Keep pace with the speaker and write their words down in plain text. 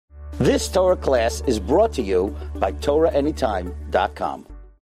This Torah class is brought to you by TorahAnytime.com.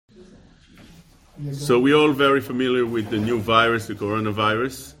 So we're all very familiar with the new virus, the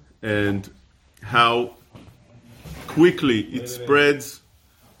coronavirus, and how quickly it spreads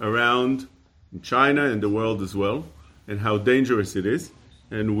around China and the world as well, and how dangerous it is.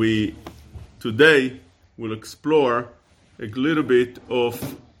 And we today will explore a little bit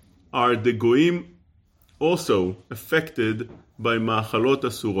of, are the goyim also affected by ma'achalot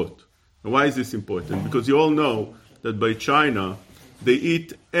asurot? And why is this important? Because you all know that by China they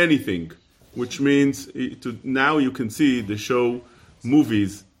eat anything, which means now you can see they show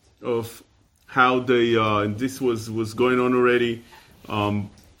movies of how they, and this was going on already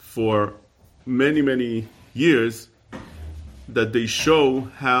for many years, that they show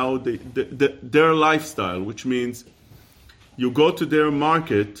how their lifestyle, which means you go to their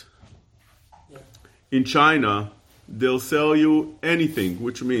market in China, they'll sell you anything,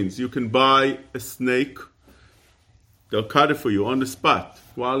 which means you can buy a snake, they'll cut it for you on the spot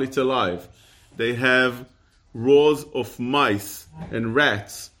while it's alive. They have rows of mice and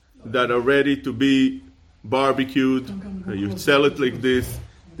rats that are ready to be barbecued. You sell it like this.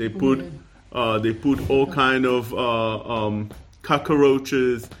 They put all kind of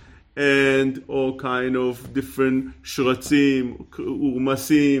cockroaches and all kind of different shratzim,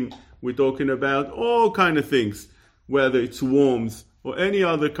 urmasim. We're talking about all kind of things, whether it's worms or any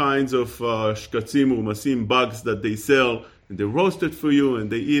other kinds of shkatzim, urmasim, bugs that they sell, and they roast it for you, and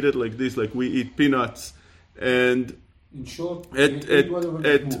they eat it like this, like we eat peanuts. And in short, at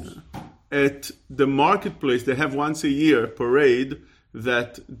the marketplace, they have once a year parade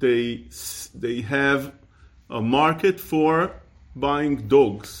that they have a market for buying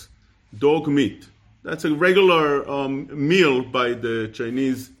dogs, dog meat. That's a regular meal by the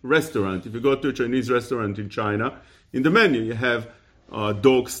Chinese restaurant. If you go to a Chinese restaurant in China, in the menu you have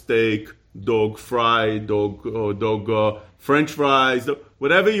dog steak, dog fry, dog French fries,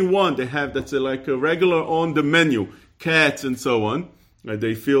 whatever you want. They have that's like a regular on the menu. Cats and so on.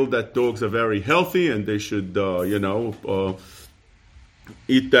 They feel that dogs are very healthy and they should,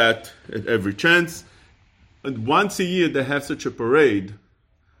 eat that at every chance. And once a year they have such a parade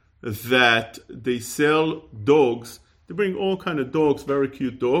that they sell dogs. They bring all kind of dogs, very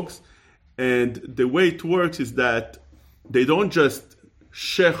cute dogs. And the way it works is that they don't just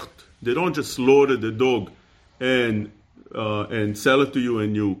they don't just slaughter the dog and sell it to you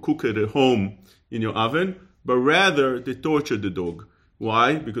and you cook it at home in your oven, but rather they torture the dog.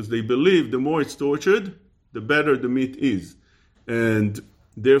 Why? Because they believe the more it's tortured, the better the meat is. And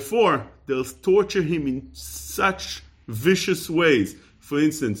therefore, they'll torture him in such vicious ways. For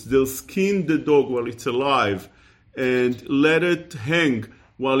instance, they'll skin the dog while it's alive and let it hang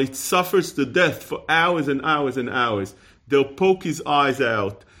while it suffers the death for hours and hours and hours. They'll poke his eyes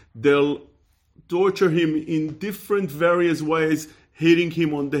out. They'll torture him in different various ways, hitting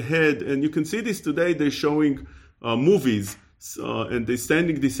him on the head. And you can see this today. They're showing movies and they're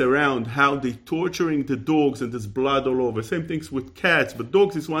sending this around, how they're torturing the dogs and there's blood all over. Same things with cats, but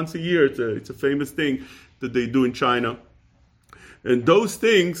dogs is once a year. It's a famous thing that they do in China. And those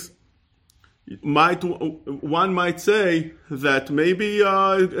things, one might say that maybe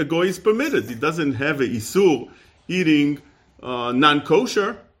a goy is permitted. It doesn't have a isur eating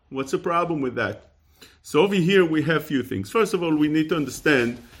non-kosher. What's the problem with that? So over here we have a few things. First of all, we need to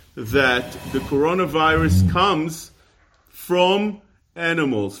understand that the coronavirus comes from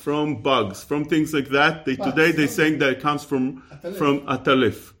animals, from bugs, from things like that. Today they're saying that it comes from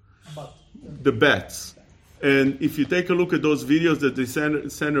atalef, the bats. And if you take a look at those videos that they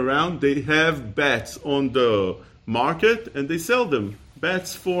send around, they have bats on the market and they sell them.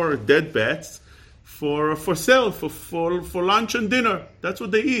 Bats for dead bats for sale, for lunch and dinner. That's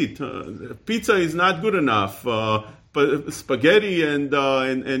what they eat. Pizza is not good enough. But spaghetti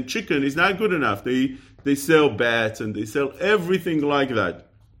and chicken is not good enough. They sell bats and they sell everything like that.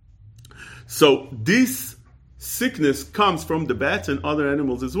 So this sickness comes from the bats and other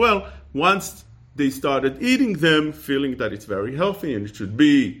animals as well. Once they started eating them, feeling that it's very healthy and it should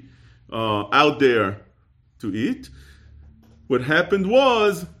be out there to eat, what happened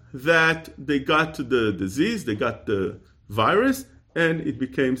was that they got to the disease, they got the virus, and it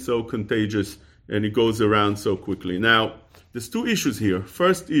became so contagious and it goes around so quickly. Now, there's two issues here.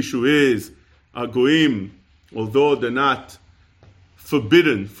 First issue is Goyim, although they're not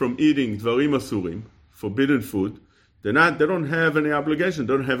forbidden from eating dvarim asurim, forbidden food, they don't have any obligation,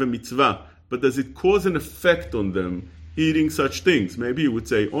 they don't have a mitzvah. But does it cause an effect on them eating such things? Maybe you would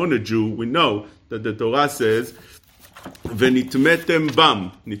say, on a Jew, we know that the Torah says, v'nitmetem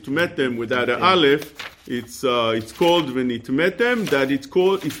bam, nitmetem without an aleph, it's called v'nitmetem, that it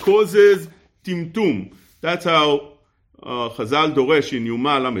causes timtum. That's how Chazal doresh in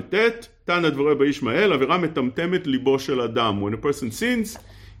Yuma lametet, Tana dvorei b'Yishmael, avera metamtemet libo shel adam. When a person sins,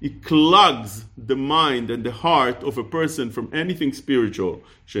 it clogs the mind and the heart of a person from anything spiritual.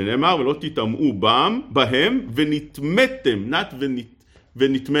 Shenemar v'lo titam'u bahem v'nitmetem, not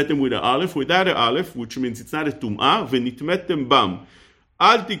v'nitmetem with an aleph, without an aleph, which means it's not a tum'ah, v'nitmetem bam.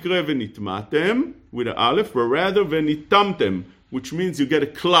 Al tikre v'nitmatem with an aleph, but rather v'nitamtem, which means you get a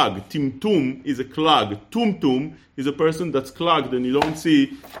clog. Timtum is a clog. Tumtum is a person that's clogged, and you don't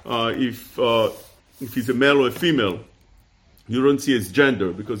see if he's a male or a female. You don't see his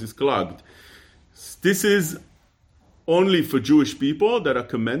gender because he's clogged. This is only for Jewish people that are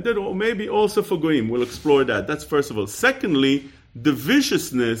commended, or maybe also for Goyim. We'll explore that. That's first of all. Secondly, the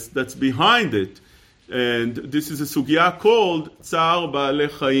viciousness that's behind it. And this is a sugya called Tsar Ba'alei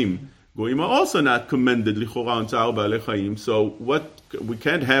Chaim. Goyim are also not commended lichora on Tsar Ba'alei Chaim. So we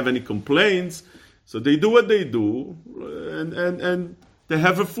can't have any complaints. So they do what they do, and they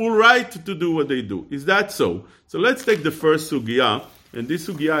have a full right to do what they do. Is that so? So let's take the first sugya. And this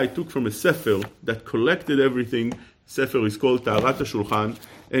sugya I took from a sefer that collected everything. Sefer is called Taharat HaShulchan.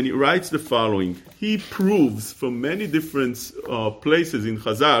 And he writes the following. He proves from many different places in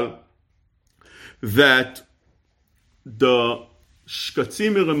Chazal that the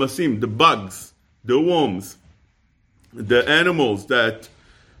shkatzim remasim, the bugs, the worms, the animals that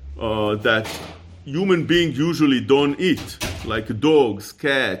human beings usually don't eat, like dogs,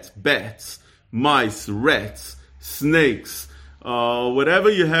 cats, bats, mice, rats, snakes,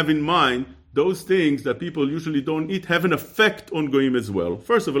 whatever you have in mind, those things that people usually don't eat have an effect on Goyim as well.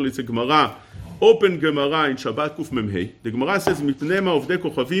 First of all, it's a Gemara, open Gemara in Shabbat Kuf Memhei. The Gemara says, Mipnei ma'ovdei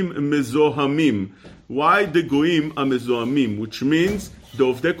kochavim mezohamim. Why the Goyim are mezohamim? Which means the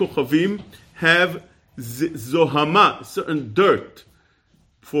ovdei kochavim have zohama, certain dirt.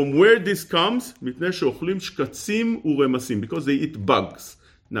 From where this comes, Mipnei she'ochlim shkatzim uremasim, because they eat bugs.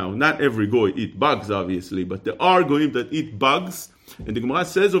 Now, not every Goy eat bugs, obviously, but there are Goyim that eat bugs. And the Gemara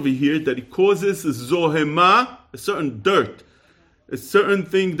says over here that it causes zohema, a certain dirt, a certain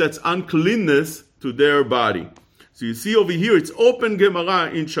thing that's uncleanness to their body. So you see over here, it's open Gemara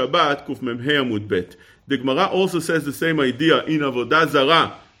in Shabbat, Kuf Memhei Amud Bet. The Gemara also says the same idea in Avodah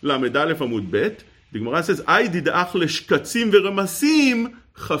Zarah, Lamed Aleph Amud Bet. The Gemara says, Ay did'ach leshkatzim v'remasim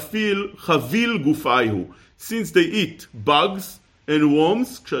chavil gufayhu. Since they eat bugs and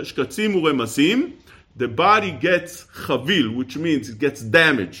worms, shkatzim uremasim, the body gets chavil, which means it gets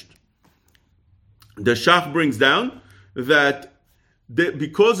damaged. The Shach brings down that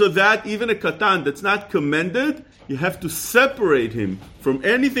because of that, even a katan that's not commended, you have to separate him from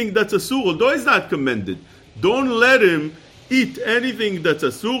anything that's asur, although he's not commended. Don't let him eat anything that's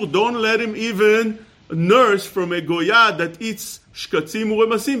asur. Don't let him even nurse from a goya that eats shkatzim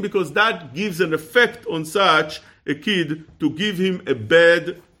uremasim, because that gives an effect on such a kid to give him a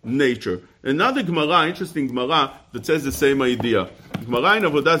bad nature. Another Gemara, interesting Gemara, that says the same idea. Gemara in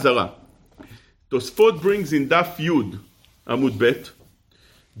Avodah Zarah. Tosfot brings in Daf Yud, Amud Bet,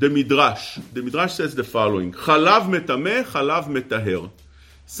 the Midrash. The Midrash says the following. Chalav metameh, chalav metaher.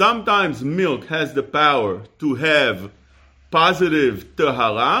 Sometimes milk has the power to have positive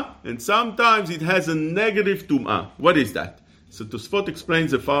tahara, and sometimes it has a negative tum'ah. What is that? So Tosfot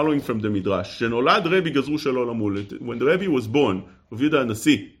explains the following from the Midrash. Shenolad Rebbe Gazru Shel Olamul. When the Rebbe was born, of Yehuda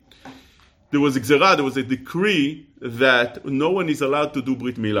Nasi, there was a gzera, there was a decree that no one is allowed to do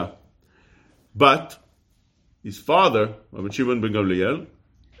Brit Milah. But his father, Rabbi Shimon ben Gamliel,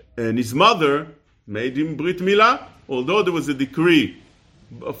 and his mother made him Brit Milah, although there was a decree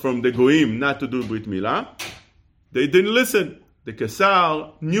from the Goyim not to do Brit Milah. They didn't listen. The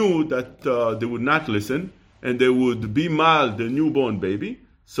Kesar knew that they would not listen, and they would be mal the newborn baby.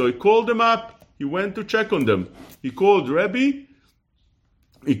 So he called them up. He went to check on them. He called Rebbe.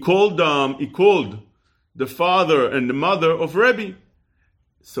 He called the father and the mother of Rebbe.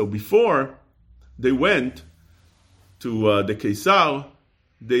 So before they went to the Kesar,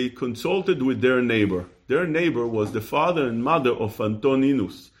 they consulted with their neighbor. Their neighbor was the father and mother of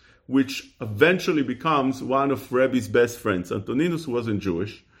Antoninus, which eventually becomes one of Rebbe's best friends. Antoninus wasn't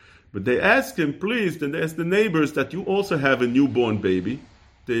Jewish, but they asked him, please, and they asked the neighbors that you also have a newborn baby.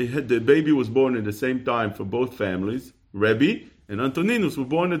 The baby was born at the same time for both families. Rebbe and Antoninus were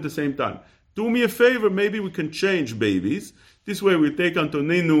born at the same time. Do me a favor, maybe we can change babies. This way we take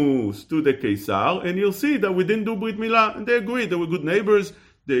Antoninus to the Kesar, and you'll see that we didn't do Brit Milah. And they agreed. They were good neighbors.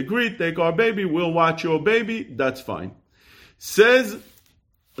 They agreed, take our baby, we'll watch your baby. That's fine. Says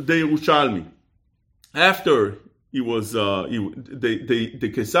the Yerushalmi, after he was,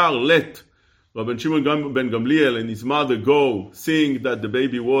 the Kesar let Rabban Shimon ben Gamliel and his mother go, seeing that the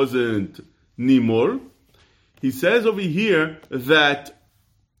baby wasn't Nimor. He says over here that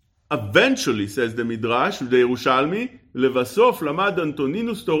eventually, says the Midrash, the Yerushalmi, Levasof lamad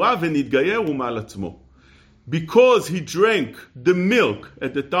Antoninus Torah v'nitgayer u'mal atzmo. Because he drank the milk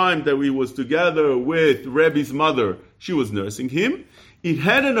at the time that he was together with Rebbe's mother, she was nursing him, it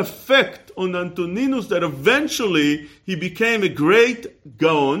had an effect on Antoninus that eventually he became a great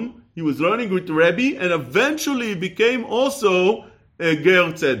Gaon. He was learning with Rebbe, and eventually he became also a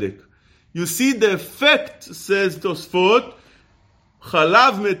Ger Tzedek. You see the effect, says Tosfot,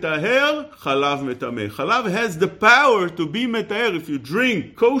 Chalav metaher, chalav metameh. Chalav has the power to be metaher. If you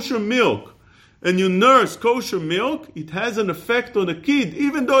drink kosher milk and you nurse kosher milk, it has an effect on a kid,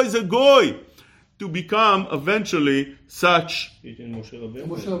 even though he's a goy, to become eventually such. Moshe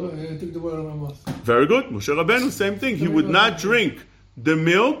Rabbeinu took the word of my mouth. Very good. Moshe Rabbeinu, same thing. He would not drink the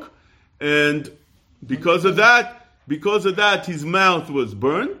milk, and because of that, his mouth was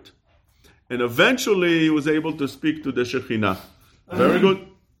burnt, and eventually he was able to speak to the Shekhinah. Very good.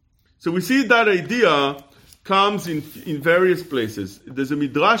 So we see that idea comes in various places. There's a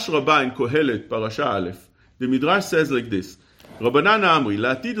Midrash Rabbah in Kohelet, Parasha Aleph. The Midrash says like this, רבנן האמרי,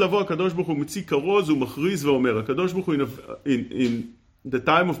 לעתיד לבוא הקדוש ברוך הוא מציא כרוז ומכריז ואומר, הקדוש ברוך הוא in the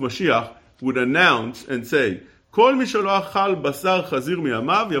time of Mashiach would announce and say, כל מי שלא אכל בשר חזיר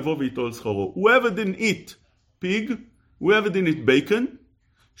מימיו יבוא ויטול שכרו. Whoever didn't eat pig, whoever didn't eat bacon,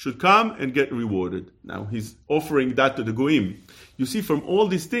 should come and get rewarded. Now he's offering that to the Goyim. You see from all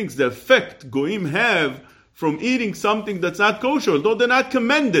these things, the effect Goyim have from eating something that's not kosher, although they're not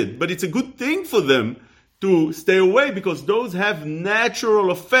commended, but it's a good thing for them to stay away because those have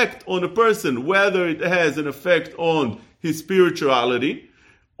natural effect on a person, whether it has an effect on his spirituality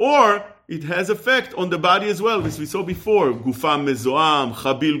or it has effect on the body as well, as we saw before. Gufam mezoam,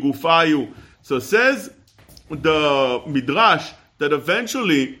 chabil gufayu. So says the Midrash that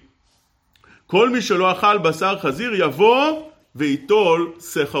eventually, כל מי שלא אכל בשר חזיר יבוא ויטול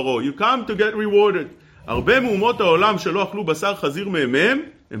שכרו. You come to get rewarded. הרבה מאומות העולם שלא אכלו בשר חזיר מימיהם,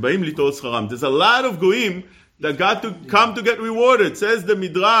 הם באים ליטול שכרם. There's a lot of goyim that got to come to get rewarded. Says the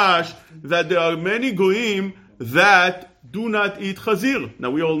Midrash that there are many goyim that do not eat chazir.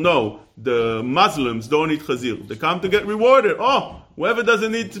 Now we all know the Muslims don't eat chazir. They come to get rewarded. Oh, whoever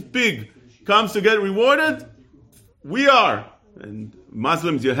doesn't eat pig comes to get rewarded. We are. And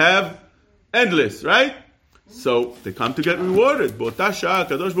Muslims you have endless, right? So they come to get rewarded. באותה שעה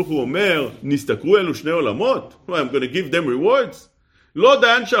הקדוש ברוך הוא אומר, נסתכלו אלו שני עולמות. I'm going to give them rewards. לא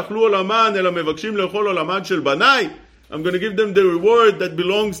דיין שאכלו עולמן, אלא מבקשים לאכול עולמן של בניי. I'm going to give them the reward that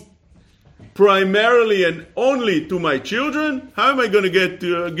belongs primarily and only to my children. How am I going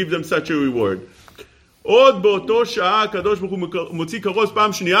to give them such a reward? עוד באותו שעה הקדוש ברוך הוא מוציא כרוז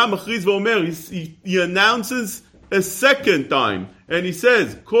פעם שנייה, מכריז ואומר, he announces a second time, and he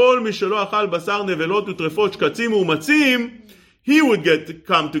says, כל מי שלא אכל בשר נבלות וטרפות שקצים ומצים, he would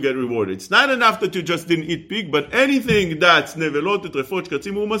come to get rewarded. It's not enough that you just didn't eat pig, but anything that's nevelot, trefot,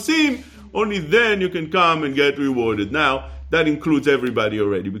 shkatzim, umasim, only then you can come and get rewarded. Now, that includes everybody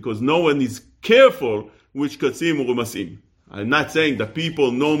already, because no one is careful with shkatzim or umasim. I'm not saying that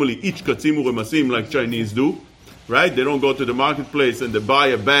people normally eat shkatzim or umasim like Chinese do, right? They don't go to the marketplace and they buy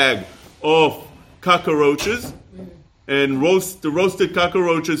a bag of cockroaches and roast the roasted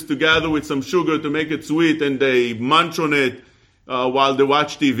cockroaches together with some sugar to make it sweet, and they munch on it while they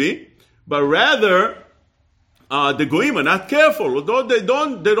watch TV, but rather the goyim are not careful. Although they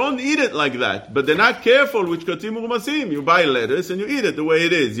don't eat it like that, but they're not careful with katzim u'masim. You buy lettuce and you eat it the way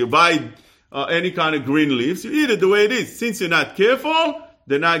it is. You buy any kind of green leaves, you eat it the way it is. Since you're not careful,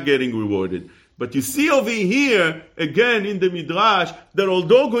 they're not getting rewarded. But you see over here again in the Midrash that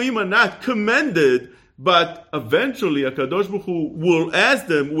although goyim are not commended, but eventually HaKadosh Baruch Hu will ask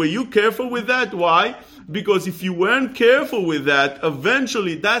them, were you careful with that? Why? Because if you weren't careful with that,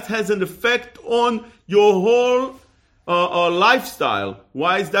 eventually that has an effect on your whole lifestyle.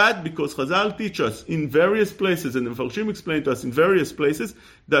 Why is that? Because Chazal teach us in various places, and the Mefarshim explain to us in various places,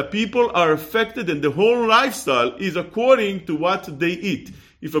 that people are affected and the whole lifestyle is according to what they eat.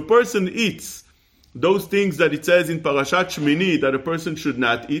 If a person eats those things that it says in Parashat Shmini that a person should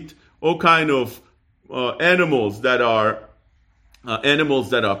not eat, all kind of animals that are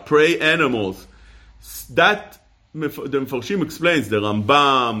prey animals, that the Mefarshim explains, the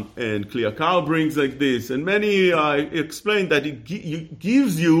Rambam and Kli Yakar brings like this, and many explain that it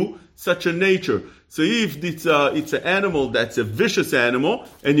gives you such a nature. So if it's an animal that's a vicious animal,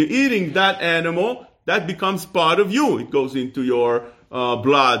 and you're eating that animal, that becomes part of you. It goes into your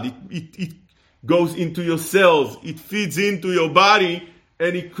blood, it goes into your cells, it feeds into your body,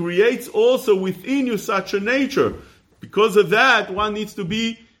 and He creates also within you such a nature. Because of that, one needs to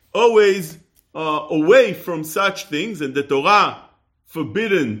be always away from such things, and the Torah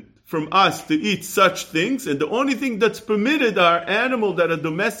forbidden from us to eat such things, and the only thing that's permitted are animals that are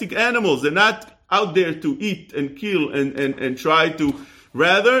domestic animals. They're not out there to eat and kill and try to.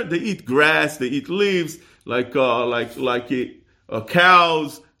 Rather, they eat grass, they eat leaves, like cows,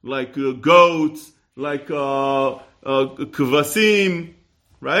 like goats, like kvasim,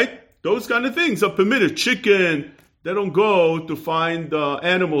 right? Those kind of things are permitted. Chicken. They don't go to find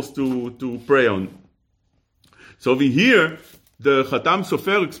animals to prey on. So over here, the Khatam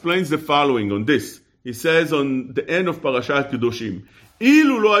Sofer explains the following on this. He says on the end of Parashat Kedoshim,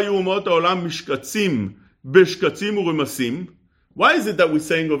 "Ilu lo hayu umot ha'olam mishkatzim b'shkatzim uremasim." Why is it that we're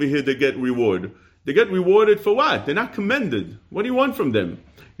saying over here they get reward? They get rewarded for what? They're not commended. What do you want from them?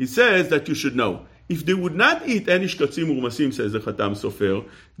 He says that you should know. If they would not eat any shkatzim urmasim, says the Khatam Sofer,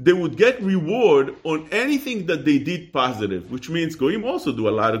 they would get reward on anything that they did positive, which means Goyim also do a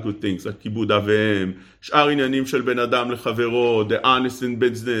lot of good things, like kibud avim, sh'ar inyanim shel ben adam lechavero, they're honest in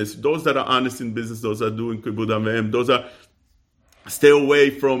business. Those that are honest in business, those are doing kibud avim, those are stay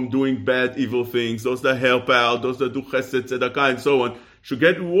away from doing bad, evil things, those that help out, those that do chesed, tzedakah, and so on, should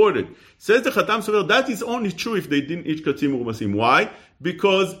get rewarded. Says the Khatam Sofer, that is only true if they didn't eat shkatzim urmasim. Why?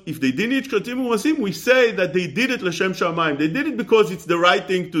 Because if they didn't eat shkatzim urmasim, we say that they did it l'shem shamayim. They did it because it's the right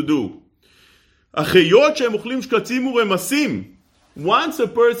thing to do. Achayot she'em ochlim shkatzim urmasim. Once a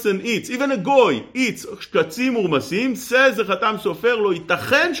person eats, even a goy eats shkatzim urmasim, says the Khatam Sofer, lo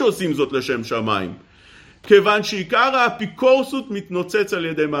itachen she'osim zot l'shem shamayim. כיוון שעיקר האפיקורסות מתנוצץ על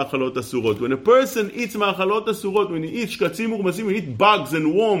ידי מאכלות אסורות. When a person eats מאכלות אסורות, when he eats שקצים ורמסים, he eats bugs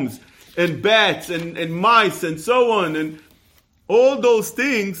and worms and bats and mice and so on, and all those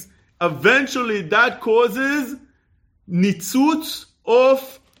things, eventually that causes nitzutz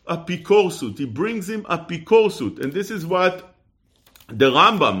of apikorsut. He brings him apikorsut. And this is what the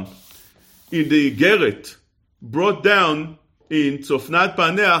Rambam in the Igeret brought down in Tzofnat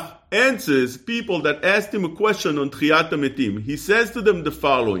Paneach, answers people that asked him a question on Tchiyat HaMetim. He says to them the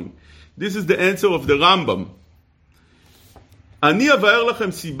following. This is the answer of the Rambam. אני אבאר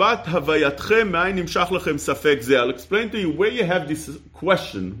לכם סיבת הווייתכם מאין נמשך לכם ספק זה. I'll explain to you where you have this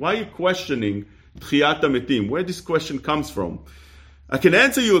question. Why are you questioning Tchiyat HaMetim? Where this question comes from. I can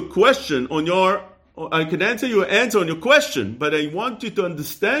answer you a question on your answer on your question, but I want you to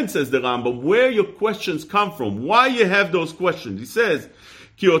understand, says the Rambam, where your questions come from. Why you have those questions. He says,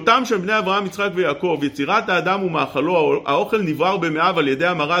 כי אותם של בני אברהם, יצחק ויעקב, יצירת האדם ומאכלו, האוכל נברר במאיו על ידי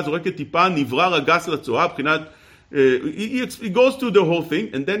המרה, זורקת טיפה, נברר הגס לצואה, בחינת, he goes through the whole thing,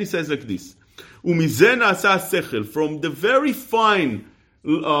 and then he says like this, ומזה נעשה השכל, from the very fine,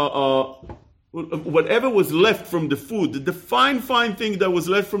 whatever was left from the food, the fine thing that was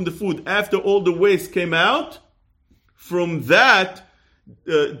left from the food after all the waste came out, from that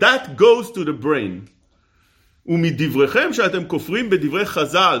goes to the brain. ומדבריכם שאתם כופרים בדברי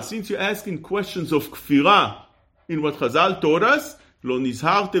חז"ל, since you're asking questions of כפירה in what Chazal taught us, לא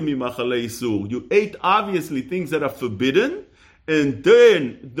נזהרתם ממאכלי איסור. You ate obviously things that are forbidden, and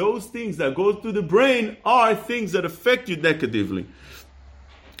then those things that go to the brain are things that affect you negatively.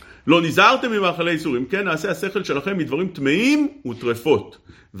 לא נזהרתם ממאכלי איסור, אם כן נעשה השכל שלכם מדברים טמאים וטרפות.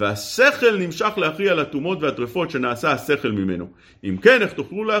 והשכל נמשך להכריע לטומאות והטרפות שנעשה השכל ממנו. אם כן, איך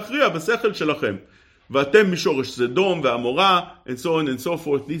תוכלו להכריע בשכל שלכם? ואתם משורש סדום ועמורה, and so on and so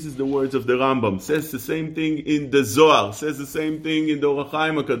forth. This is the words of the Rambam. Says the same thing in the Zohar. Says the same thing in the Orach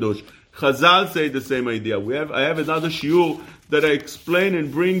Chaim HaKadosh. Chazal say the same idea. I have another shiur that I explain and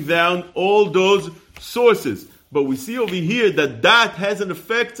bring down all those sources. But we see over here that has an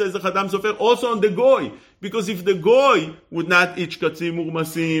effect, says the Khatam Sofer, also on the goy. Because if the goy would not eat shkatzim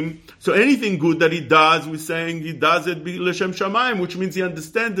urmasim, so anything good that he does, we're saying he does it l'shem shamayim, which means he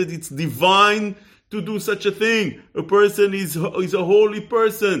understands that it's divine to do such a thing. A person is a holy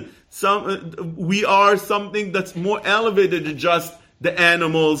person. We are something that's more elevated than just the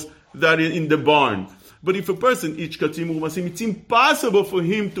animals that are in the barn. But if a person eats shkatzim urmasim, it's impossible for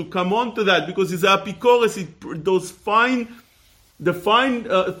him to come on to that because his apikoros, the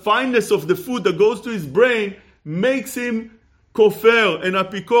fineness of the food that goes to his brain makes him kofer and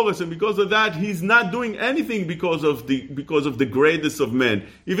apikoros, and because of that, he's not doing anything because of the greatness of men.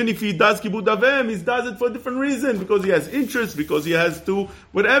 Even if he does kibud avim, he does it for a different reason, because he has interest, because he has to,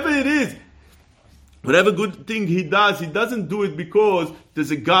 whatever it is, whatever good thing he does, he doesn't do it because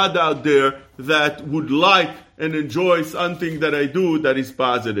there's a God out there that would like and enjoy something that I do that is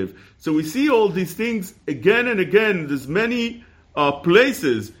positive. So we see all these things again and again. There's many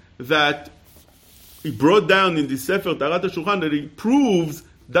places that he brought down in the Sefer Taharat HaShulchan that he proves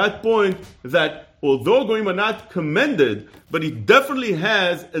that point that although goyim are not commended, but it definitely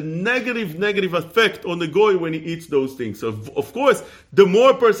has a negative effect on the goy when he eats those things. So, of course, the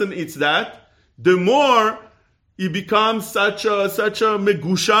more a person eats that, the more he becomes such a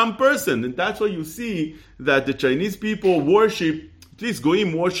megusham person. And that's why you see that the Chinese people worship, at least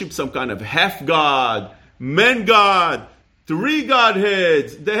goyim worship some kind of half god, man god, 3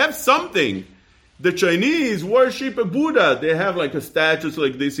 godheads. They have something. The Chinese worship a Buddha. They have like a statue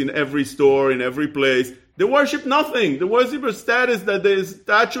like this in every store, in every place. They worship nothing. They worship a statue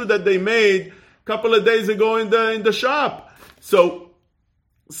that they made a couple of days ago in the shop. So,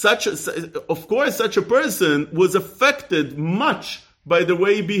 of course, such a person was affected much by the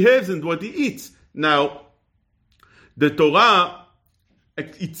way he behaves and what he eats. Now, the Torah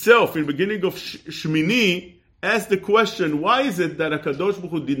itself, in the beginning of Shmini, asked the question, why is it that HaKadosh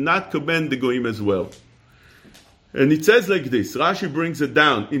Baruch Hu did not commend the Goyim as well? And it says like this, Rashi brings it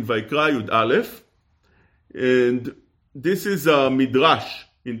down in Vaikra Yud Aleph, and this is a Midrash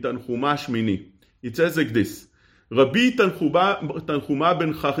in Tanchuma Shmini. It says like this, Rabbi Tanchuma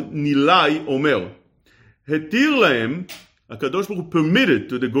ben Chanilai Omer, Hetir lahem, HaKadosh Baruch Hu permitted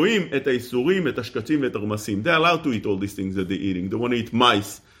to the Goyim et ha'isurim, et ha'shkatzim, et ha'rmasim. They're allowed to eat all these things that they're eating. They want to eat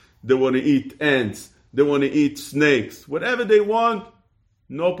mice, they want to eat ants, they want to eat snakes. Whatever they want,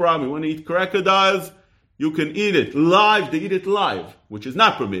 no problem. You want to eat crocodiles, you can eat it. Live, they eat it live, which is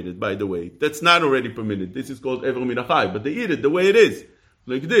not permitted, by the way. That's not already permitted. This is called Ever Min HaChai. But they eat it the way it is.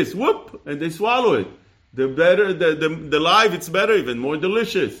 Like this, whoop, and they swallow it. The live, it's better, even more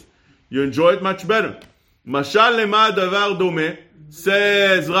delicious. You enjoy it much better. Mashal lema davar domeh,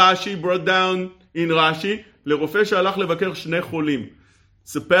 says Rashi, brought down in Rashi, לרופא שהלך לבקר שני חולים.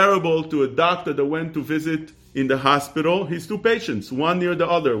 It's a parable to a doctor that went to visit in the hospital his 2 patients, one near the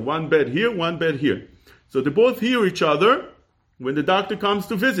other, one bed here, one bed here. So they both hear each other when the doctor comes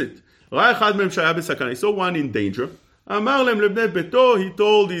to visit. ראה אחד מהם שהיה בסכנה, he saw one in danger. אמר להם לבני ביתו, he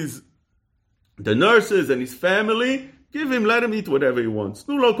told the nurses and his family, let him eat whatever he wants.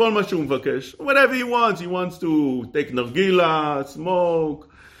 תנו לו כל מה שהוא מבקש. Whatever he wants to take nargila, smoke,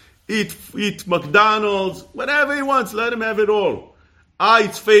 eat McDonald's, whatever he wants, let him have it all.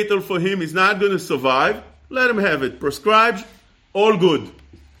 It's fatal for him, he's not going to survive, let him have it. Prescribed, all good.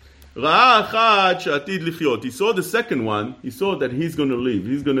 ראה אחד שעתיד לחיות. He saw the second one, he saw that he's going to live,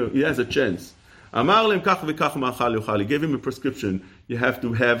 he has a chance. אמר להם כך וכך מאכל יאכל. He gave him a prescription. You have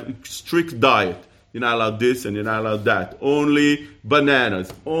to have a strict diet. You're not allowed this and you're not allowed that. Only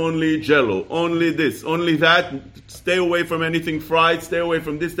bananas, only jello, only this, only that. Stay away from anything fried, stay away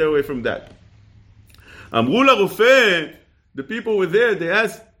from this, stay away from that. אמרו לרופא, the people were there, they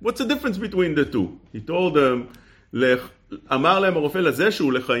asked, what's the difference between the two? He told them, אמר להם הרופא לזה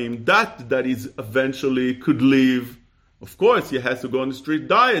שהוא לחיים, that is eventually could live. Of course, he has to go on the strict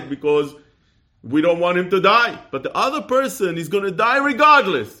diet because we don't want him to die. But the other person is going to die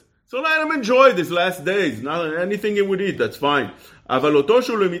regardless. So let him enjoy these last days. Not anything he would eat, that's fine. אבל אותו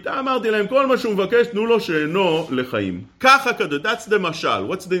שהוא למיטה, אמרתי להם, כל מה שהוא מבקש, תנו לו שאינו לחיים. ככה כדוד, that's the משל.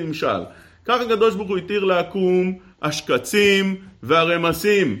 What's the משל? ככה הקדוש ברוך הוא התיר לעקום השקצים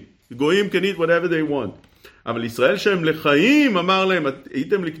והרמסים. גויים can eat whatever they want. אבל ישראל שהם לחיים, אמר להם,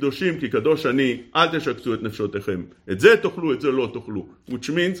 הייתם לקדושים כי קדוש אני, אל תשקצו את נפשותיכם. את זה תאכלו, את זה לא תאכלו. Which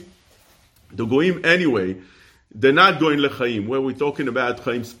means, the goyim anyway, they're not going lechaim. Where we're talking about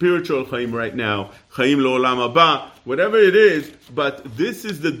chaim, spiritual chaim right now, chaim leolam haba, whatever it is. But this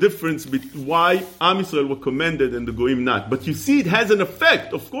is the difference between why Am Yisrael were commended and the goyim not. But you see, it has an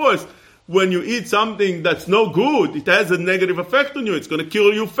effect. Of course, when you eat something that's no good, it has a negative effect on you. It's going to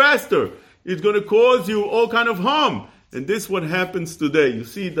kill you faster. It's going to cause you all kind of harm. And this is what happens today. You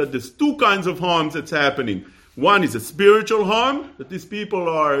see that there's 2 kinds of harms that's happening. One is a spiritual harm, that these people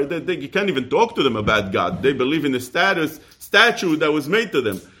are, you can't even talk to them about God. They believe in a statue that was made to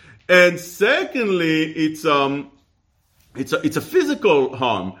them. And secondly, it's a physical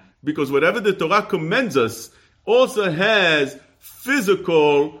harm, because whatever the Torah commends us also has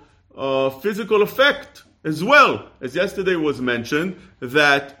physical effect as well. As yesterday was mentioned,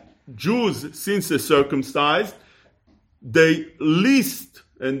 that Jews, since they're circumcised, they least,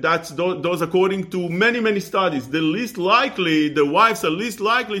 and that's those according to many studies, the wives are least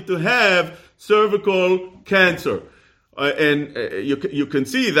likely to have cervical cancer. And you can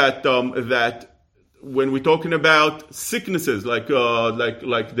see that that when we're talking about sicknesses like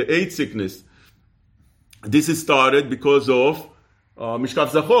the AIDS sickness, this is started because of Mishkav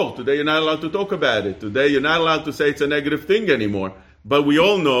Zachor. Today you're not allowed to talk about it. Today you're not allowed to say it's a negative thing anymore. But we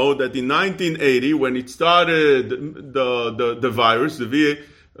all know that in 1980, when it started, the virus,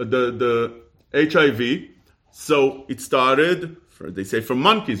 the HIV. So it started, they say, from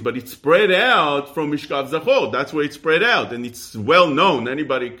monkeys, but it spread out from Mishkav Zachor. That's where it spread out, and it's well known.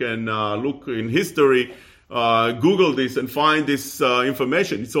 Anybody can look in history, Google this, and find this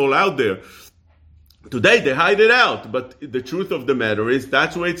information. It's all out there. Today they hide it out, but the truth of the matter is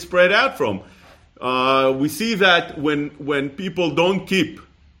that's where it spread out from. We see that when people don't keep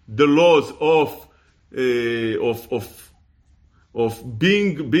the laws of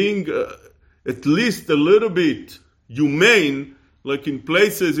being at least a little bit humane, like in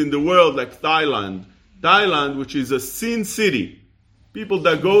places in the world like Thailand, which is a sin city. People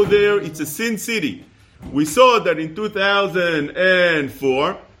that go there, it's a sin city. We saw that in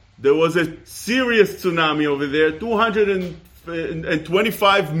 2004, there was a serious tsunami over there.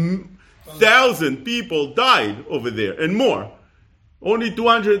 225,000 people died over there and more. Only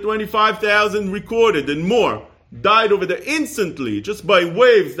 225,000 recorded and more died over there instantly, just by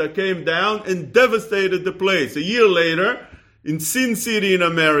waves that came down and devastated the place. A year later, in Sin City in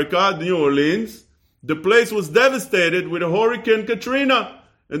America, New Orleans, the place was devastated with a Hurricane Katrina.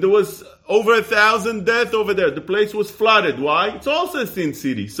 And there was over 1,000 deaths over there. The place was flooded. Why? It's also a sin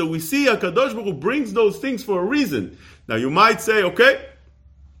city. So we see HaKadosh Baruch Hu brings those things for a reason. Now you might say, okay,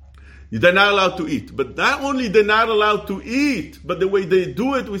 they're not allowed to eat. But not only they're not allowed to eat, but the way they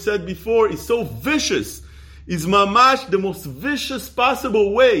do it, we said before, is so vicious. Is mamash the most vicious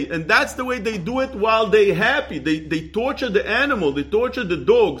possible way. And that's the way they do it while they're happy. They torture the animal. They torture the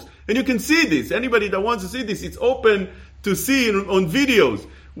dogs. And you can see this. Anybody that wants to see this, it's open to see on videos.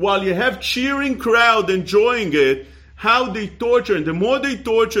 While you have cheering crowd enjoying it, how they torture. And the more they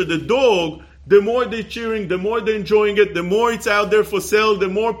torture the dog, the more they're cheering, the more they're enjoying it, the more it's out there for sale, the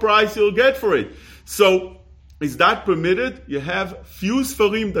more price you'll get for it. So, is that permitted? You have few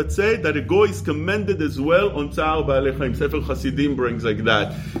Sfarim that say that a goy is commended as well on Tzar Ba'alei Chaim. Sefer Hasidim brings like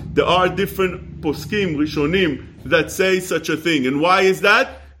that. There are different poskim, rishonim, that say such a thing. And why is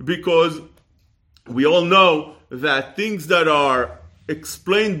that? Because we all know that things that are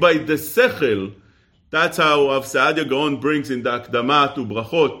explained by the Sechel, that's how Rav Saadia Gaon brings in the Akdama to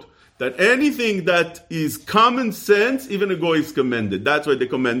Brachot, that anything that is common sense, even a goy is commended. That's why they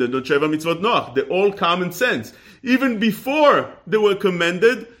commended on Sheva Mitzvot Noach. They're all common sense. Even before they were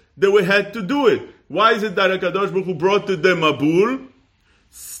commended, they had to do it. Why is it that HaKadosh Baruch Hu brought to them Mabul?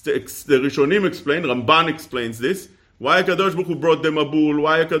 The Rishonim explain, Ramban explains this. Why HaKadosh Baruch Hu brought them Mabul?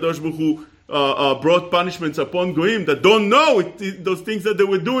 Why HaKadosh Baruch Hu brought punishments upon goyim that don't know those things that they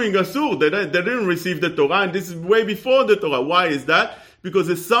were doing asur. They didn't receive the Torah, and this is way before the Torah. Why is that? Because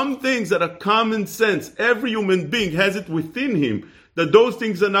there's some things that are common sense. Every human being has it within him that those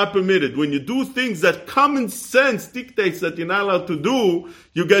things are not permitted. When you do things that common sense dictates that you're not allowed to do,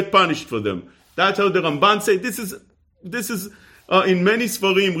 you get punished for them. That's how the Ramban say. This is in many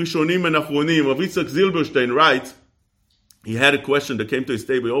Sfarim, Rishonim and Achronim. Rav Yitzchak Zilberstein writes, he had a question that came to his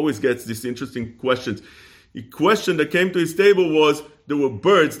table. He always gets these interesting questions. The question that came to his table was, there were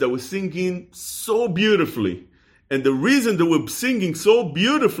birds that were singing so beautifully. And the reason they were singing so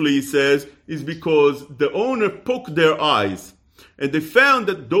beautifully, he says, is because the owner poked their eyes. And they found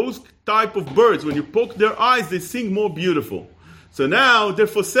that those type of birds, when you poke their eyes, they sing more beautiful. So now they're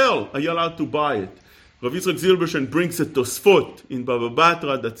for sale. Are you allowed to buy it? Rav Yitzchak Zilberstein brings a Tosfot in Baba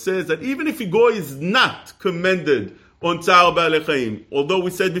Batra that says that even if a goy is not commended on Tzar Ba'alei Chaim, although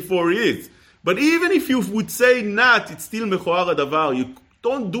we said before he is, but even if you would say not, it's still mechoar hadavar. You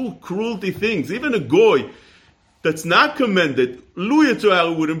don't do cruelty things. Even a goy that's not commended, Lu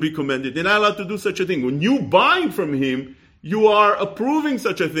Yetzuar wouldn't be commended. They're not allowed to do such a thing. When you buying from him, you are approving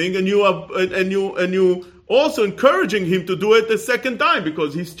such a thing, and you also encouraging him to do it a second time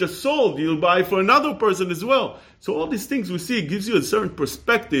because he's just sold. You'll buy for another person as well. So all these things we see, it gives you a certain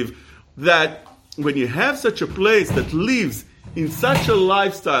perspective that when you have such a place that lives in such a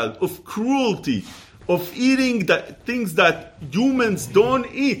lifestyle of cruelty, of eating things that humans don't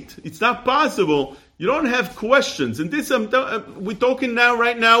eat, it's not possible. You don't have questions. And this, we're talking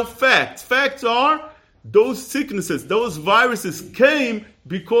right now, facts. Facts are those sicknesses, those viruses came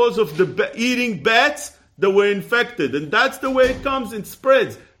because of the eating bats that were infected. And that's the way it comes, it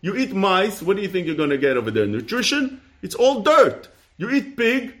spreads. You eat mice, what do you think you're going to get over there? Nutrition? It's all dirt. You eat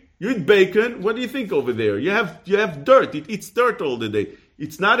pig, you eat bacon, what do you think over there? You have dirt. It eats dirt all the day.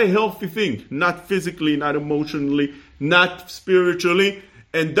 It's not a healthy thing. Not physically, not emotionally, not spiritually.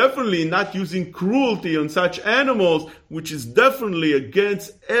 And definitely not using cruelty on such animals, which is definitely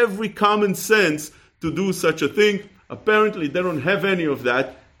against every common sense to do such a thing. Apparently, they don't have any of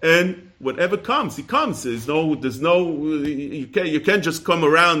that. And whatever comes, it comes. You can't just come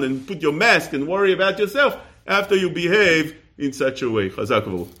around and put your mask and worry about yourself after you behave in such a way. Chazak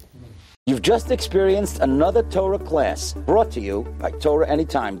v'ruch. You've You've just experienced another Torah class brought to you by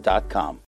TorahAnytime.com.